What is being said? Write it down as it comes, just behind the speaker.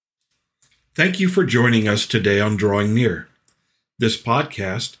Thank you for joining us today on Drawing Near. This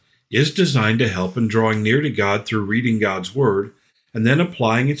podcast is designed to help in drawing near to God through reading God's Word and then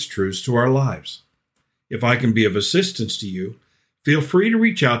applying its truths to our lives. If I can be of assistance to you, feel free to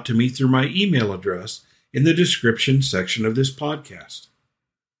reach out to me through my email address in the description section of this podcast.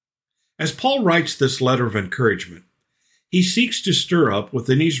 As Paul writes this letter of encouragement, he seeks to stir up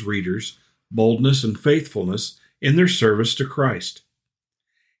within his readers boldness and faithfulness in their service to Christ.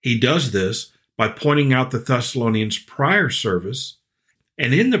 He does this by pointing out the Thessalonians' prior service,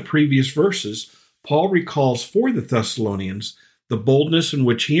 and in the previous verses, Paul recalls for the Thessalonians the boldness in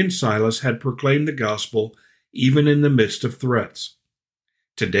which he and Silas had proclaimed the gospel even in the midst of threats.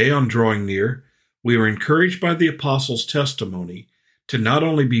 Today on Drawing Near, we are encouraged by the apostles' testimony to not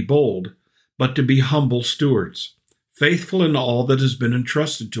only be bold, but to be humble stewards, faithful in all that has been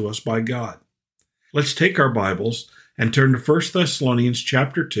entrusted to us by God. Let's take our Bibles and turn to 1 Thessalonians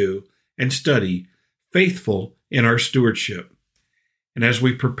chapter 2 and study Faithful in Our Stewardship. And as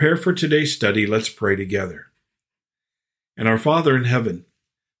we prepare for today's study, let's pray together. And our Father in heaven,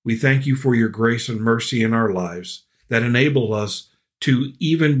 we thank you for your grace and mercy in our lives that enable us to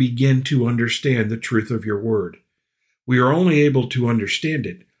even begin to understand the truth of your word. We are only able to understand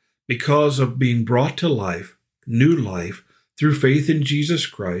it because of being brought to life, new life, through faith in Jesus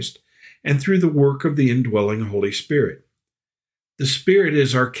Christ and through the work of the indwelling Holy Spirit. The Spirit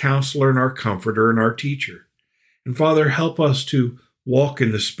is our counselor and our comforter and our teacher. And Father, help us to walk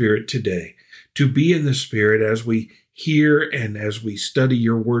in the Spirit today, to be in the Spirit as we hear and as we study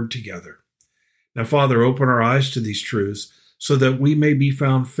your word together. Now, Father, open our eyes to these truths so that we may be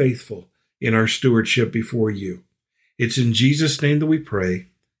found faithful in our stewardship before you. It's in Jesus' name that we pray.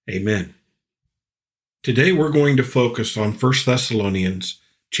 Amen. Today we're going to focus on 1 Thessalonians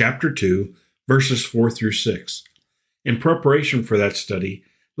chapter 2, verses 4 through 6. In preparation for that study,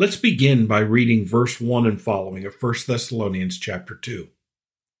 let's begin by reading verse 1 and following of 1 Thessalonians chapter 2.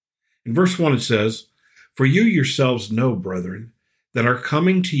 In verse 1 it says, "For you yourselves know, brethren, that our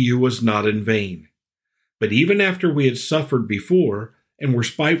coming to you was not in vain. But even after we had suffered before and were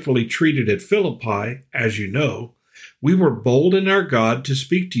spitefully treated at Philippi, as you know, we were bold in our God to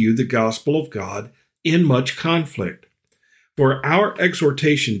speak to you the gospel of God in much conflict. For our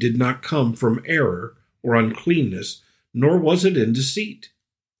exhortation did not come from error or uncleanness, nor was it in deceit.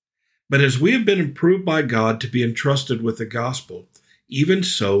 But as we have been approved by God to be entrusted with the gospel, even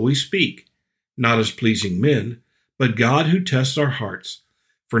so we speak, not as pleasing men, but God who tests our hearts.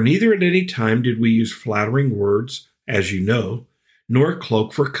 For neither at any time did we use flattering words, as you know, nor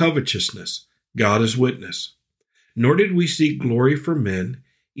cloak for covetousness, God is witness. Nor did we seek glory from men,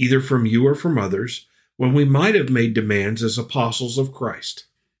 either from you or from others, when we might have made demands as apostles of Christ."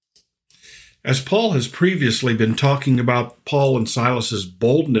 As Paul has previously been talking about Paul and Silas's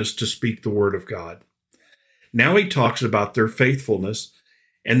boldness to speak the word of God, now he talks about their faithfulness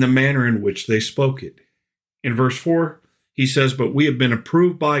and the manner in which they spoke it. In verse 4, he says, "But we have been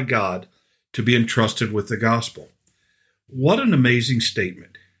approved by God to be entrusted with the gospel." What an amazing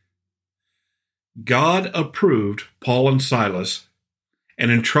statement. God approved Paul and Silas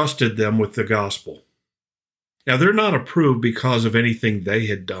and entrusted them with the gospel. Now, they're not approved because of anything they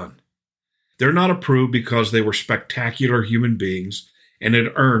had done. They're not approved because they were spectacular human beings and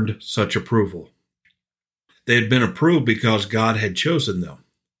had earned such approval. They had been approved because God had chosen them.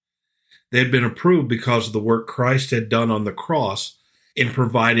 They had been approved because of the work Christ had done on the cross in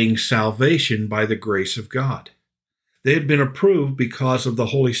providing salvation by the grace of God. They had been approved because of the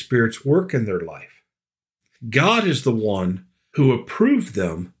Holy Spirit's work in their life. God is the one who approved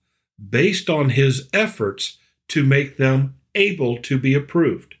them based on his efforts to make them able to be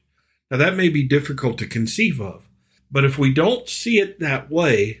approved. Now, that may be difficult to conceive of, but if we don't see it that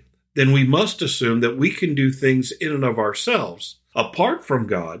way, then we must assume that we can do things in and of ourselves, apart from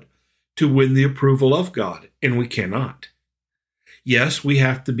God, to win the approval of God, and we cannot. Yes, we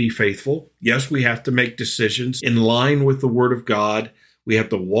have to be faithful. Yes, we have to make decisions in line with the Word of God. We have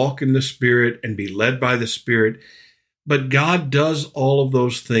to walk in the Spirit and be led by the Spirit. But God does all of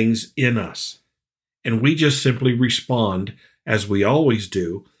those things in us. And we just simply respond, as we always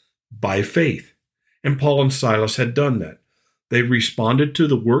do, by faith. And Paul and Silas had done that. They responded to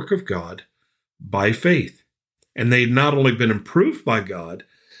the work of God by faith. And they had not only been approved by God,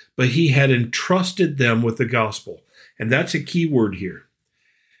 but he had entrusted them with the gospel. And that's a key word here.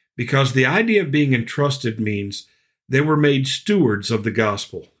 Because the idea of being entrusted means they were made stewards of the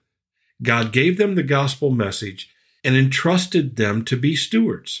gospel. God gave them the gospel message and entrusted them to be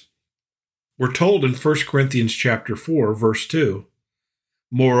stewards. We're told in 1 Corinthians chapter 4, verse 2,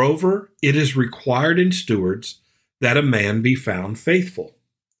 "Moreover, it is required in stewards that a man be found faithful."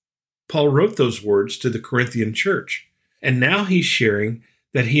 Paul wrote those words to the Corinthian church, and now he's sharing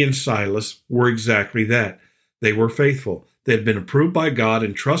that he and Silas were exactly that. They were faithful. They had been approved by God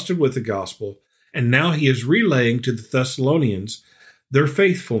and trusted with the gospel, and now he is relaying to the Thessalonians their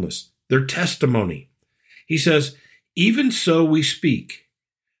faithfulness, their testimony. He says, even so we speak.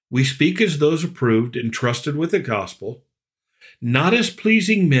 We speak as those approved and trusted with the gospel, not as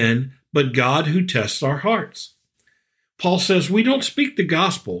pleasing men, but God who tests our hearts. Paul says we don't speak the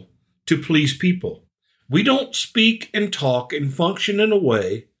gospel to please people. We don't speak and talk and function in a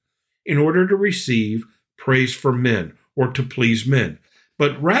way in order to receive praise from men or to please men,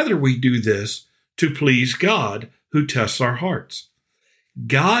 but rather we do this to please God who tests our hearts.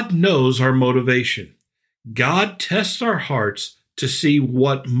 God knows our motivation. God tests our hearts to see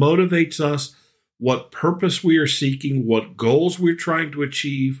what motivates us, what purpose we are seeking, what goals we're trying to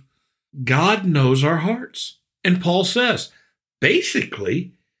achieve. God knows our hearts. And Paul says,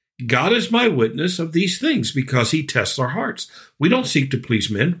 basically, God is my witness of these things because he tests our hearts. We don't seek to please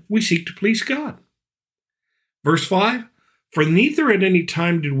men, we seek to please God. Verse 5, for neither at any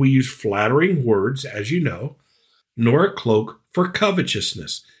time did we use flattering words, as you know, nor a cloak for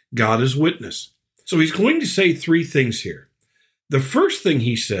covetousness. God is witness. So he's going to say three things here. The first thing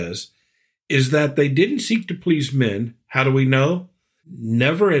he says is that they didn't seek to please men. How do we know?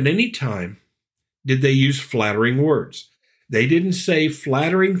 Never at any time did they use flattering words. They didn't say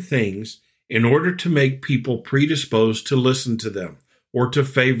flattering things in order to make people predisposed to listen to them or to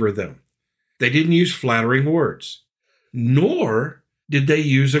favor them. They didn't use flattering words. Nor did they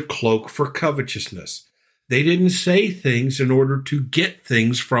use a cloak for covetousness. They didn't say things in order to get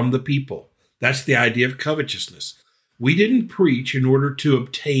things from the people. That's the idea of covetousness. We didn't preach in order to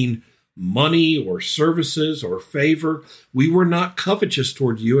obtain money or services or favor. We were not covetous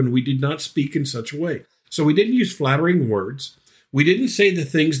toward you, and we did not speak in such a way. So we didn't use flattering words. We didn't say the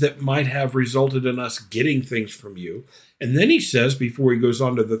things that might have resulted in us getting things from you. And then he says, before he goes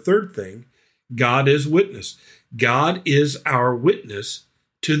on to the third thing, God is witness. God is our witness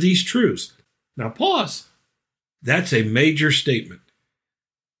to these truths. Now pause. That's a major statement.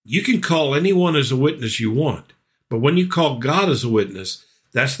 You can call anyone as a witness you want, but when you call God as a witness,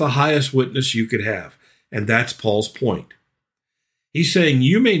 that's the highest witness you could have. And that's Paul's point. He's saying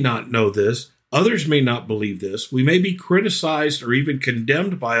you may not know this, others may not believe this, we may be criticized or even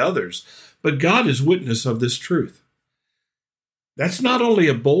condemned by others, but God is witness of this truth. That's not only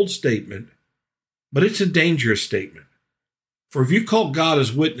a bold statement, but it's a dangerous statement. For if you call God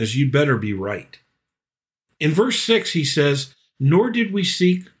as witness, you better be right. In verse 6, he says, nor did we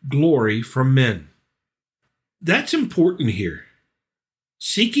seek glory from men. That's important here.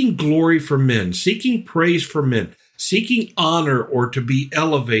 Seeking glory from men, seeking praise from men, seeking honor or to be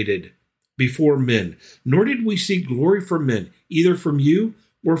elevated before men. Nor did we seek glory from men, either from you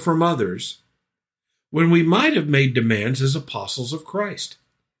or from others, when we might have made demands as apostles of Christ.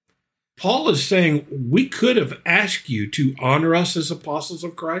 Paul is saying we could have asked you to honor us as apostles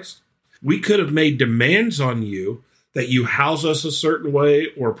of Christ. We could have made demands on you that you house us a certain way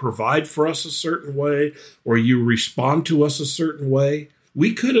or provide for us a certain way or you respond to us a certain way.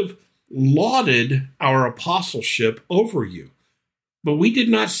 We could have lauded our apostleship over you, but we did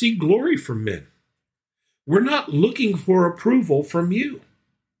not seek glory from men. We're not looking for approval from you.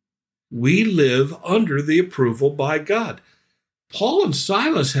 We live under the approval by God. Paul and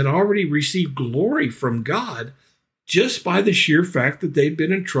Silas had already received glory from God just by the sheer fact that they'd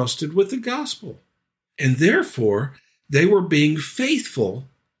been entrusted with the gospel. And therefore, they were being faithful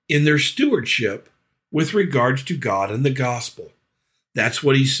in their stewardship with regards to God and the gospel. That's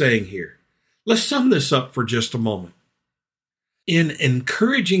what he's saying here. Let's sum this up for just a moment. In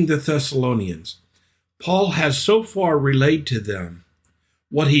encouraging the Thessalonians, Paul has so far relayed to them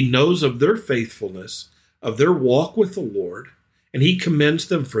what he knows of their faithfulness, of their walk with the Lord, and he commends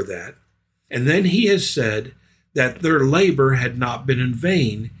them for that. And then he has said that their labor had not been in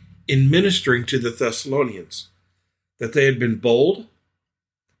vain in ministering to the Thessalonians, that they had been bold,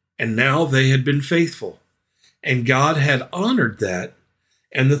 and now they had been faithful. And God had honored that,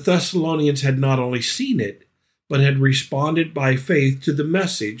 and the Thessalonians had not only seen it, but had responded by faith to the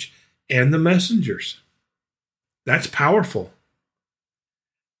message and the messengers. That's powerful.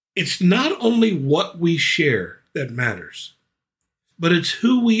 It's not only what we share that matters, but it's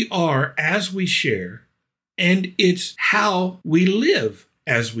who we are as we share, and it's how we live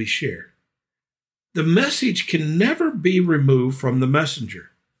as we share. The message can never be removed from the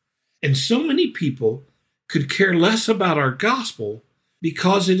messenger. And so many people could care less about our gospel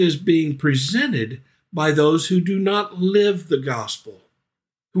because it is being presented by those who do not live the gospel,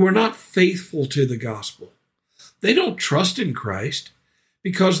 who are not faithful to the gospel. They don't trust in Christ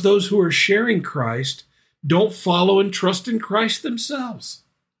because those who are sharing Christ don't follow and trust in Christ themselves.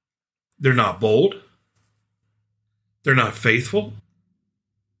 They're not bold. They're not faithful.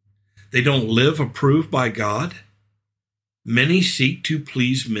 They don't live approved by God. Many seek to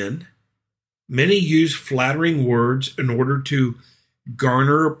please men. Many use flattering words in order to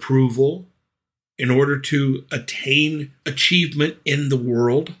garner approval, in order to attain achievement in the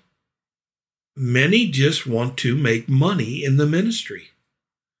world. Many just want to make money in the ministry.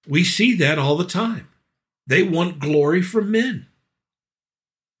 We see that all the time. They want glory from men.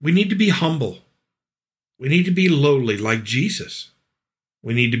 We need to be humble. We need to be lowly like Jesus.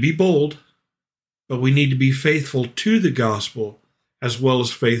 We need to be bold, but we need to be faithful to the gospel as well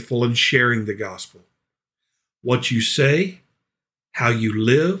as faithful in sharing the gospel. What you say, how you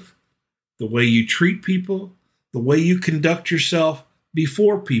live, the way you treat people, the way you conduct yourself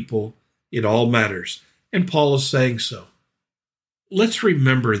before people, it all matters. And Paul is saying so. Let's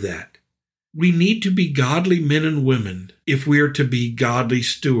remember that. We need to be godly men and women if we are to be godly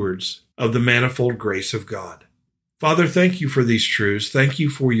stewards of the manifold grace of God. Father, thank you for these truths. Thank you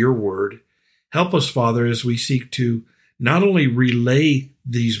for your word. Help us, Father, as we seek to not only relay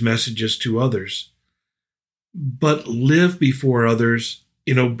these messages to others, but live before others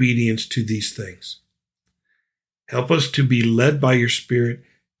in obedience to these things. Help us to be led by your Spirit,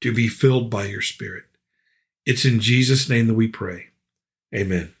 to be filled by your Spirit. It's in Jesus' name that we pray.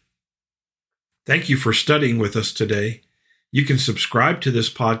 Amen. Thank you for studying with us today. You can subscribe to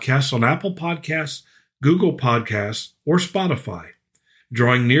this podcast on Apple Podcasts, Google Podcasts, or Spotify.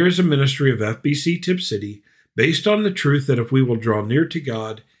 Drawing Near is a ministry of FBC Tipp City based on the truth that if we will draw near to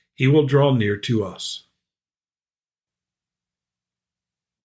God, He will draw near to us.